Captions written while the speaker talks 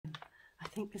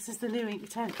think this is the new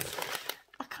Inktense.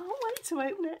 I can't wait to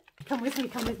open it. Come with me,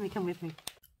 come with me, come with me.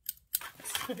 I'm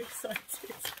so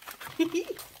excited.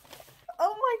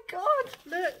 Oh my god,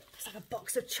 look. It's like a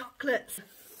box of chocolates.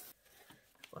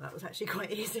 Well, that was actually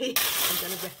quite easy. I'm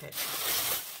going to rip it.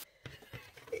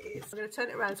 It is. I'm going to turn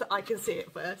it around so I can see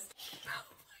it first.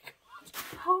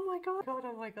 Oh my god. Oh my god.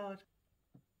 Oh my god.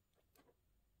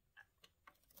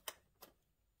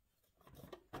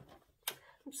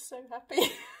 I'm so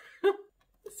happy.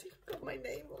 Let's see if I've got my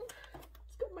name on.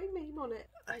 It's got my name on it.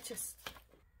 I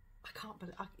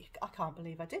can't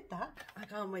believe I did that. I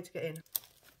can't wait to get in.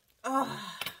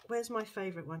 Oh, where's my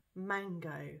favourite one?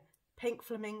 Mango, pink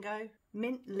flamingo,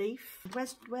 mint leaf.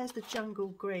 Where's the jungle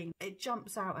green? It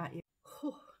jumps out at you.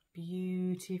 Oh,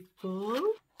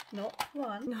 beautiful. Not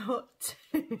one, not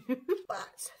two,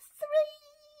 but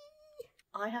three.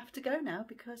 I have to go now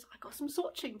because I got some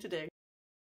swatching to do.